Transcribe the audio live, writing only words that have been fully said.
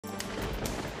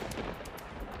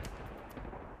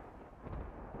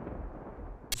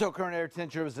So current air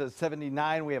temperature is at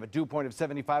 79. We have a dew point of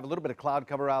 75, a little bit of cloud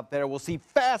cover out there. We'll see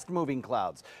fast moving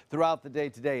clouds throughout the day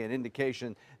today, an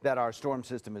indication that our storm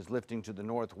system is lifting to the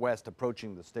northwest,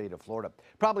 approaching the state of Florida.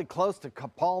 Probably close to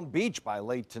Palm Beach by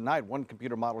late tonight. One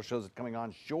computer model shows it coming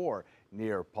on shore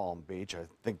near Palm Beach. I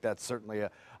think that's certainly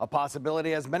a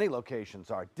possibility, as many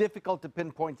locations are. Difficult to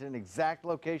pinpoint an exact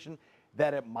location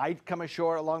that it might come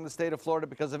ashore along the state of Florida,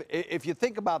 because if you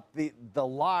think about the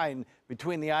line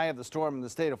between the eye of the storm and the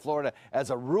state of Florida as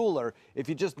a ruler, if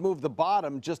you just move the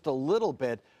bottom just a little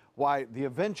bit, why the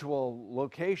eventual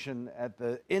location at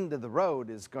the end of the road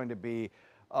is going to be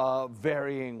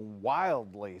varying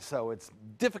wildly. So it's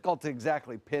difficult to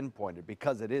exactly pinpoint it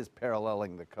because it is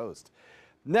paralleling the coast.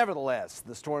 Nevertheless,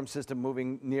 the storm system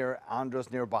moving near Andros,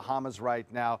 near Bahamas right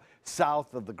now,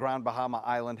 south of the Grand Bahama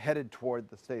Island, headed toward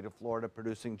the state of Florida,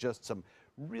 producing just some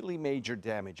really major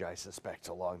damage, I suspect,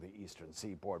 along the eastern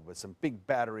seaboard, with some big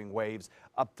battering waves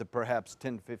up to perhaps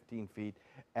 10, 15 feet,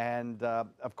 and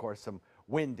of course some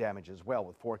wind damage as well,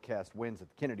 with forecast winds at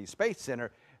the Kennedy Space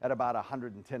Center at about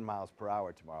 110 miles per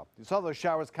hour tomorrow. You saw those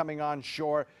showers coming on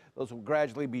shore. Those will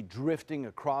gradually be drifting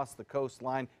across the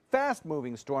coastline. Fast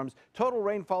moving storms. Total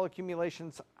rainfall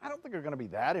accumulations, I don't think are going to be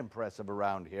that impressive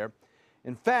around here.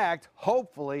 In fact,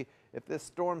 hopefully, if this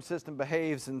storm system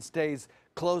behaves and stays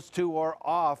close to or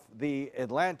off the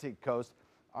Atlantic coast,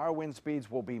 our wind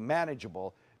speeds will be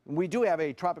manageable. We do have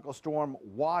a tropical storm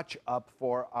watch up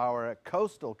for our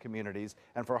coastal communities,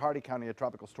 and for Hardy County, a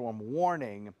tropical storm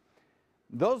warning.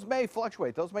 Those may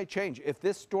fluctuate. Those may change. If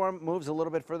this storm moves a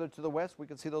little bit further to the west, we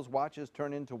could see those watches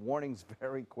turn into warnings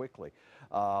very quickly.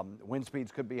 Wind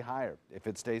speeds could be higher. If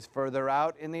it stays further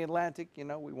out in the Atlantic,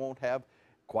 we won't have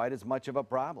quite as much of a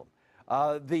problem.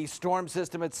 The storm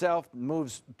system itself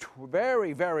moves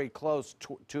very, very close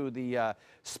to the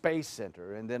Space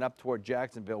Center, and then up toward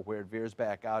Jacksonville, where it veers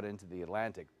back out into the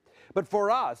Atlantic. But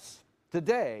for us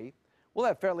today, we'll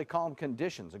have fairly calm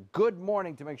conditions. A good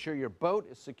morning to make sure your boat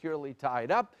is securely tied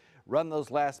up. Run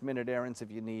those last-minute errands if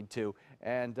you need to.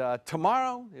 And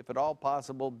tomorrow, if at all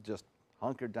possible, just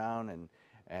hunker down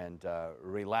and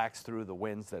relax through the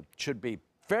winds that should be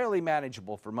fairly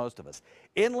manageable for most of us.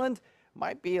 Inland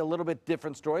might be a little bit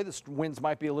different story. The winds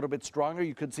might be a little bit stronger.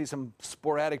 You could see some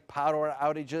sporadic power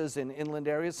outages in inland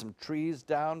areas, some trees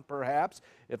down perhaps,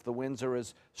 if the winds are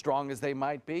as strong as they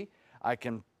might be. I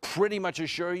can pretty much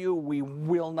assure you we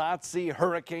will not see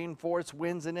hurricane force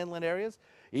winds in inland areas.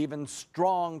 Even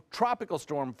strong tropical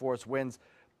storm force winds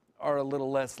are a little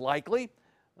less likely.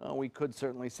 We could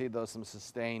certainly see, though, some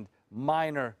sustained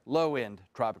minor low-end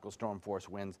tropical storm force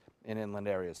winds in inland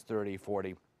areas, 30,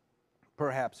 40,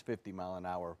 perhaps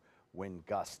 50-mile-an-hour wind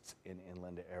gusts in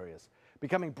inland areas.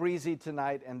 Becoming breezy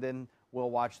tonight, and then we'll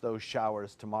watch those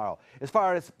showers tomorrow. As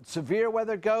far as severe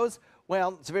weather goes,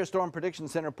 well, Severe Storm Prediction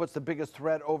Center puts the biggest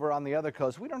threat over on the other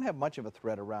coast. We don't have much of a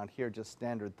threat around here, just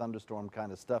standard thunderstorm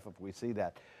kind of stuff if we see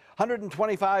that.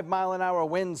 125-mile-an-hour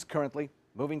winds currently,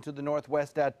 moving to the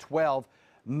northwest at 12.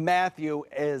 Matthew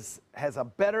has a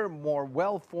better, more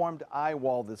well-formed eye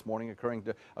wall this morning,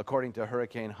 according to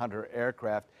Hurricane Hunter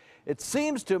aircraft. It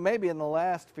seems to, maybe in the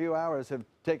last few hours, have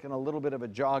taken a little bit of a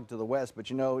jog to the west, but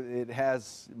it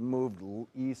has moved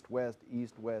east-west,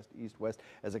 east-west, east-west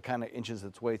as it kind of inches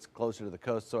its way closer to the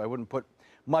coast, so I wouldn't put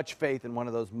much faith in one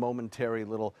of those momentary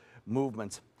little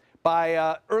movements.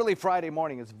 By early Friday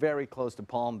morning, it's very close to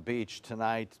Palm Beach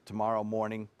tonight, tomorrow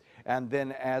morning. And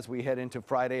then as we head into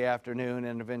Friday afternoon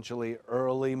and eventually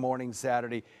early morning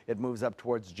Saturday, it moves up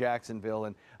towards Jacksonville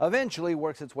and eventually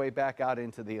works its way back out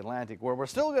into the Atlantic, where we're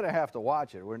still going to have to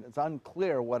watch it. It's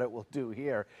unclear what it will do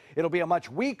here. It'll be a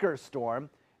much weaker storm,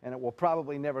 and it will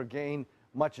probably never gain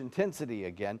much intensity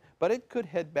again, but it could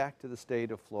head back to the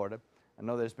state of Florida. I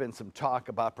know there's been some talk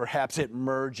about perhaps it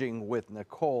merging with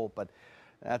Nicole, but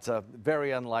that's a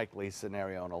very unlikely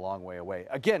scenario and a long way away.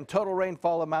 Again, total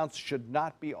rainfall amounts should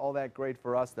not be all that great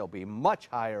for us. They'll be much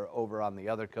higher over on the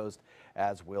other coast,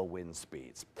 as will wind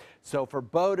speeds. So for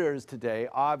boaters today,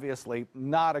 obviously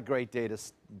not a great day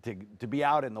to be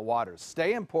out in the waters.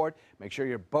 Stay in port. Make sure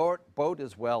your boat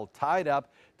is well tied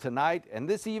up. Tonight and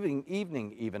this evening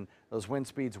even, those wind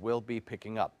speeds will be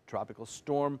picking up. Tropical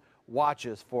storm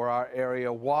watches for our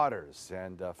area waters,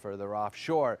 and further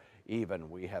offshore even,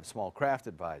 we have small craft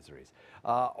advisories.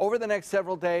 Over the next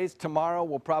several days, tomorrow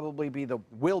will probably be the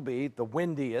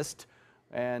windiest,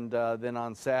 and then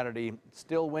on Saturday,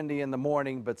 still windy in the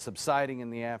morning, but subsiding in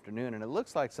the afternoon, and it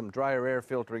looks like some drier air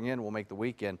filtering in will make the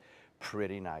weekend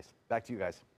pretty nice. Back to you guys.